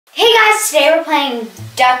Hey guys, today we're playing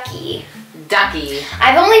Ducky. Ducky.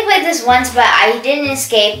 I've only played this once, but I didn't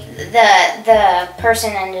escape. The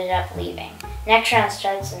person ended up leaving. Next round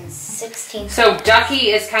starts in 16 seconds. So Ducky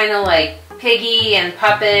is kind of like Piggy and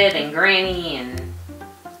Puppet and Granny and...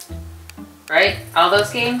 Right? All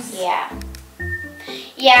those games? Yeah.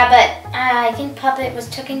 Yeah, but I think Puppet was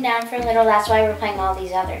taken down for a little. That's why we're playing all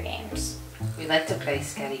these other games. We like to play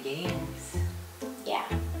scary games. Yeah.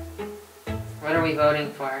 What are we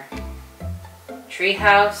voting for?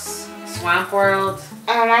 Treehouse? Swamp World?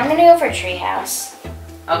 I'm gonna go for Treehouse.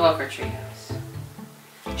 I'll go for Treehouse.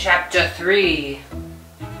 Chapter 3.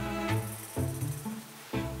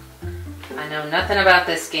 I know nothing about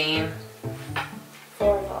this game.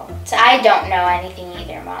 4 votes. I don't know anything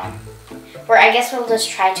either, Mom. I guess we'll just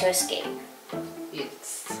try to escape.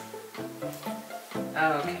 Yes.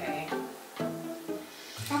 Okay.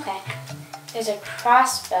 Okay. There's a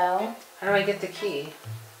crossbow. How do I get the key?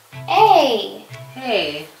 Hey!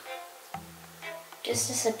 Hey. Just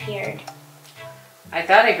disappeared. I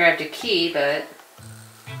thought I grabbed a key, but...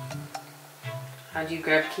 How do you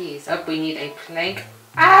grab keys? Oh, we need a plank.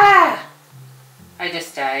 Ah! I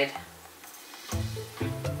just died.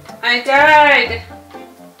 I died!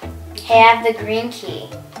 Hey, I have the green key.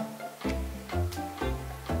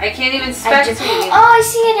 I can't even spectate. Oh, I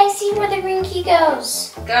see it. I see where the green key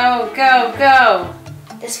goes. Go, go, go!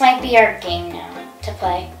 This might be our game now to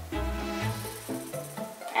play.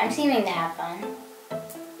 I'm seeming to have fun.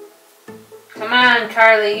 Come on,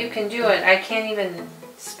 Carly, you can do it. I can't even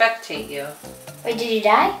spectate you. Wait, did you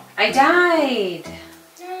die? I died.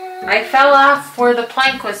 I fell off where the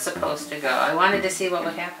plank was supposed to go. I wanted to see what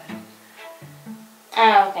would happen.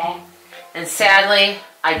 Oh, okay. And sadly,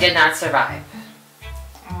 I did not survive.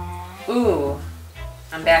 Ooh,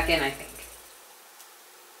 I'm back in, I think.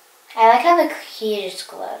 I like how the key just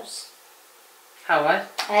glows. How what?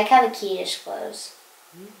 I like how the key just glows.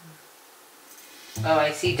 Oh,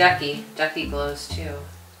 I see Ducky. Ducky glows too.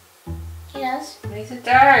 He does? Makes it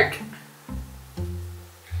dark.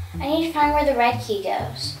 I need to find where the red key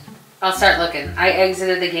goes. I'll start looking. I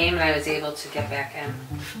exited the game and I was able to get back in.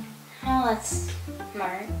 Oh, that's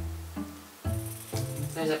smart.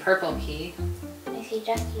 There's a purple key. I see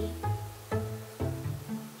Ducky.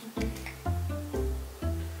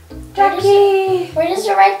 Ducky! Where does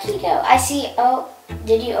the red key go? I see. Oh,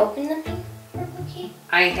 did you open the pink purple key?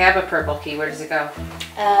 I have a purple key. Where does it go?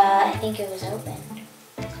 I think it was opened.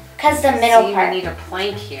 Because the middle part. We need a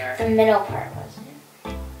plank here. The middle part wasn't.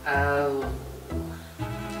 Oh.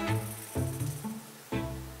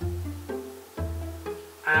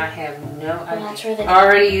 I have no idea. That's where the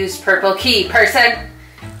already used purple key, person!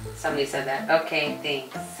 Somebody said that. Okay,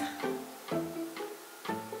 thanks.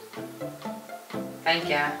 Thank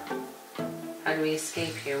ya. How do we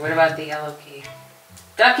escape here? What about the yellow key?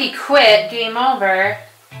 Ducky quit. Game over.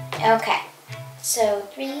 Okay. So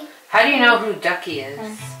 3. How do you know who Ducky is?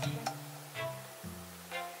 1,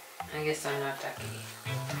 2. I guess I'm not Ducky.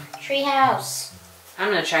 Treehouse.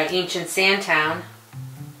 I'm gonna try Ancient Sandtown.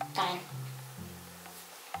 Fine.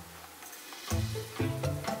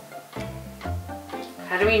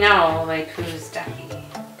 How do we know, like, who's Ducky?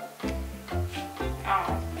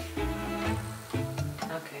 Oh.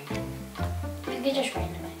 Okay. You could just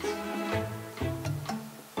randomize.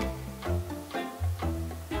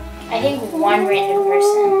 I think one random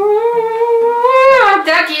person. I'm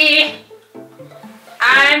Ducky!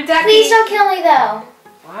 I'm Ducky! Please don't kill me though.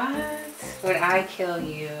 What? Would I kill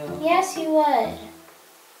you? Yes, you would.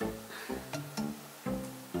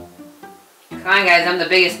 Come on, guys. I'm the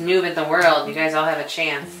biggest noob in the world. You guys all have a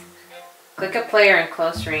chance. Click a player in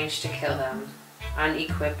close range to kill them.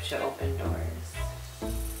 Unequipped to open doors.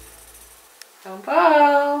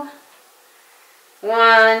 Oh,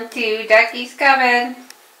 1, 2, Ducky's coming.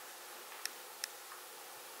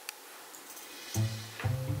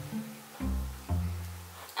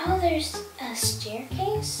 Oh, there's a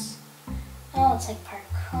staircase? Oh, it's like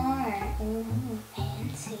parkour. Ooh,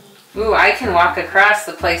 fancy. Ooh, I can walk across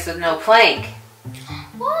the place with no plank.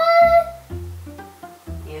 What?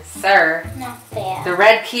 Yes, sir. Not bad. The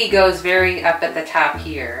red key goes very up at the top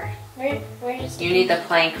here. Where does the You need the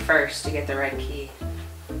plank first to get the red key.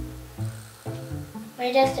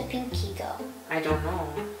 Where does the pink key go? I don't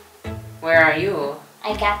know. Where are you?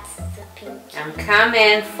 I got the pink key. I'm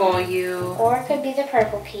coming for you. Or it could be the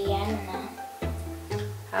purple key, I don't know.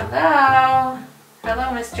 Hello.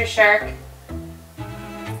 Hello, Mr. Shark.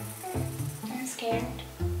 I'm scared.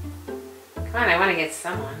 Come on, I want to get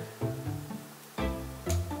someone.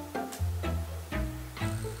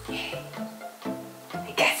 Yay.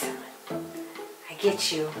 I got someone. I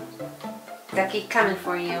get you. Ducky coming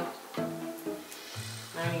for you.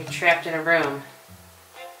 There we You're trapped in a room.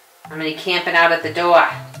 I'm gonna be camping out at the door.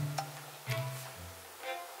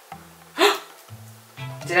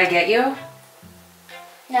 Did I get you?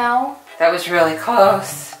 No. That was really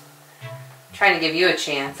close. I'm trying to give you a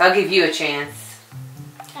chance. I'll give you a chance.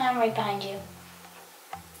 I'm right behind you.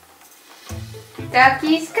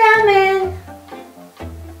 Ducky's coming.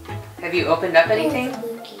 Have you opened up anything?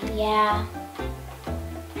 Yeah.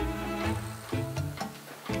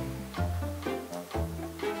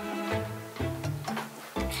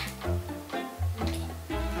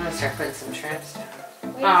 I'm gonna start putting some traps down.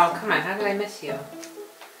 Where's... Oh, come on. How did I miss you?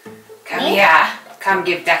 Come Me? here. Come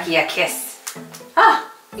give Ducky a kiss.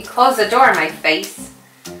 Oh, you closed the door in my face.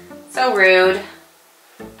 So rude.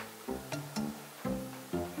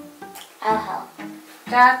 I'll help.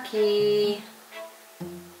 Ducky.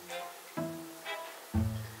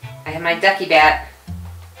 I have my ducky bat.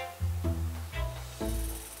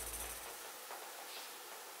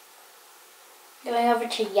 Going over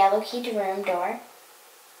to yellow key to room door.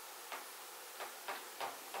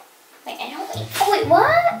 Wait, I don't. Oh wait, what?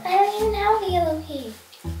 I don't even have the yellow key.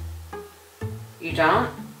 You don't?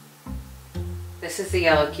 This is the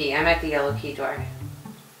yellow key. I'm at the yellow key door.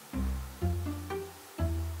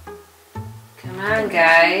 Come on,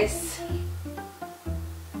 guys.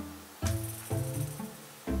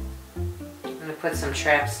 I'm gonna put some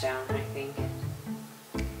traps down, I think.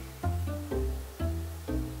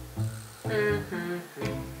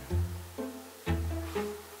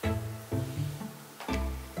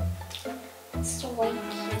 It's the white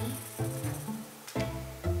key.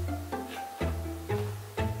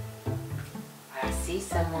 I see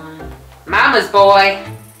someone. Mama's boy.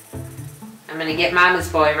 I'm gonna get Mama's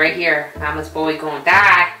boy right here. Mama's boy gonna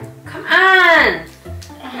die. Come on.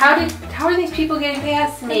 How are these people getting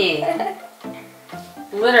past me?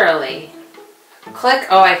 Literally. Click.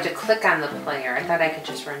 Oh, I have to click on the player. I thought I could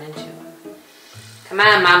just run into him. Come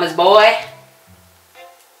on, Mama's boy.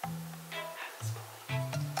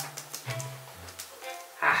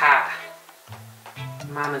 Haha.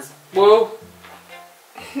 Mama's. Whoa.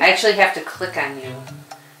 I actually have to click on you.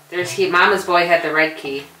 There's key. Mama's boy had the red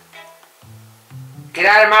key. Get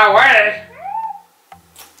out of my way!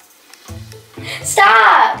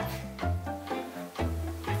 Stop!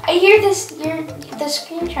 I hear this. The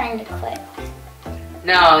screen trying to click.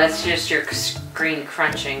 No, that's just your screen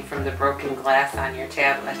crunching from the broken glass on your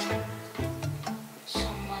tablet.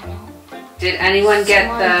 Someone Did anyone get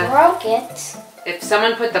Someone broke it. If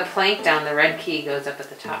someone put the plank down, the red key goes up at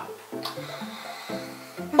the top.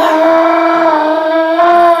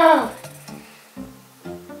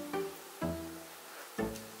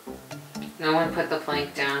 No one put the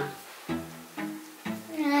plank down.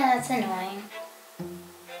 Yeah, that's annoying.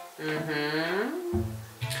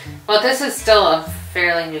 Well, this is still a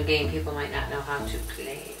fairly new game. People might not know how to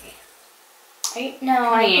play.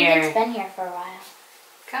 No, I think it's been here for a while.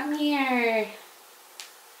 Come here.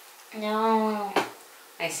 No.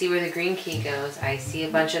 I see where the green key goes. I see a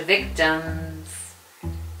bunch of victims.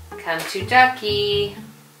 Come to Ducky.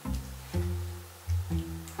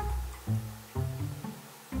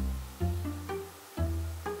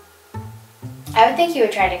 I would think you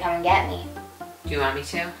would try to come and get me. Do you want me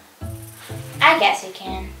to? I guess you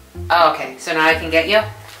can. Oh, okay. So now I can get you?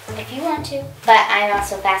 If you want to. But I'm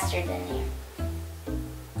also faster than you.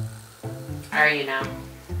 Are you now?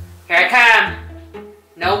 Here I come.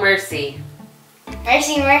 No mercy.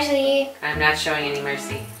 Mercy, mercy. I'm not showing any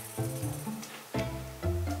mercy.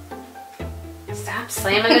 Stop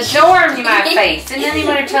slamming the door in my face. Didn't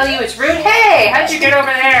anyone tell you it's rude? Hey, how'd you get over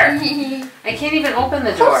there? I can't even open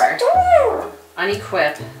the door. Close the door.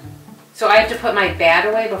 Unequip. So I have to put my bat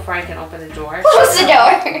away before I can open the door? Close the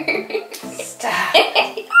door. Stop.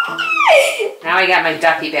 Now I got my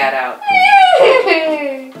ducky bat out.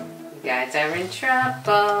 You guys are in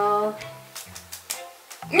trouble.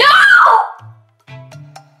 No!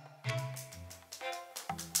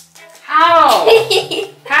 How?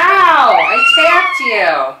 How? I tapped you.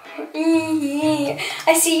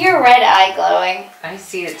 I see your red eye glowing. I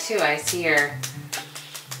see it too. I see your...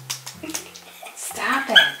 Stop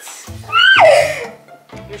it.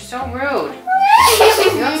 You're so rude.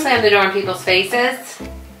 You don't slam the door in people's faces.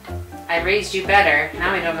 I raised you better.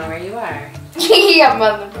 Now I don't know where you are. I'm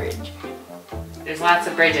on the bridge. There's lots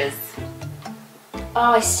of bridges.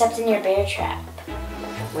 Oh, I stepped in your bear trap.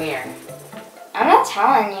 Where? I'm not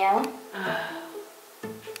telling you.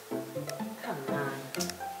 Come on.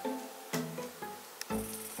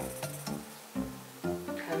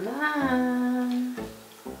 Come on.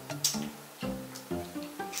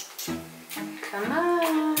 Come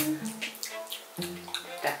on.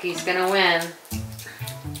 Ducky's gonna win.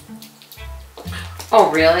 Oh,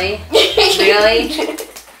 really? Really?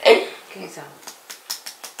 Okay, so.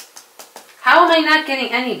 How am I not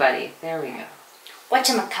getting anybody? There we go.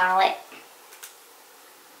 Whatchamacallit.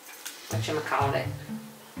 Whatchamacallit.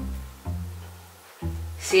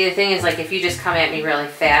 See, the thing is, like, if you just come at me really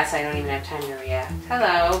fast, I don't even have time to react.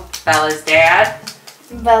 Hello, Bella's dad.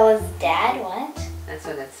 Bella's dad? What? That's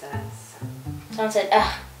what it says. Someone said,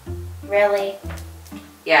 ugh, really?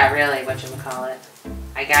 Yeah, really, whatchamacallit.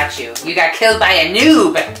 I got you. You got killed by a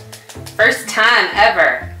noob. First time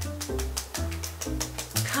ever.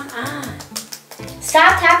 Come on.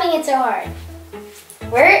 Stop tapping it so hard.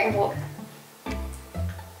 Where?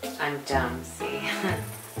 I'm dumb, see.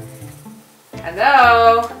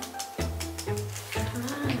 Hello? Come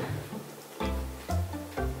on.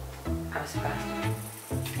 I was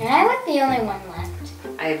fast. And I was the only one left.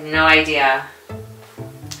 I have no idea.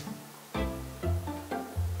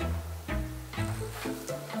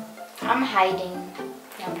 I'm hiding.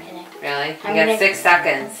 No, I'm kidding. Really? You I'm got gonna- 6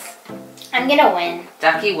 seconds. I'm gonna win.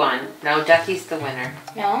 Ducky won. No, Ducky's the winner.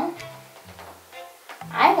 No?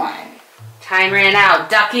 I won. Time ran out.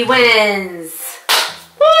 Ducky wins!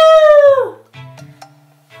 Woo!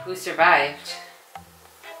 Who survived?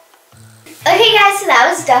 Okay guys, so that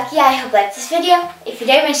was Ducky. I hope you liked this video. If you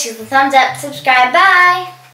did, make sure to thumbs up, subscribe, bye!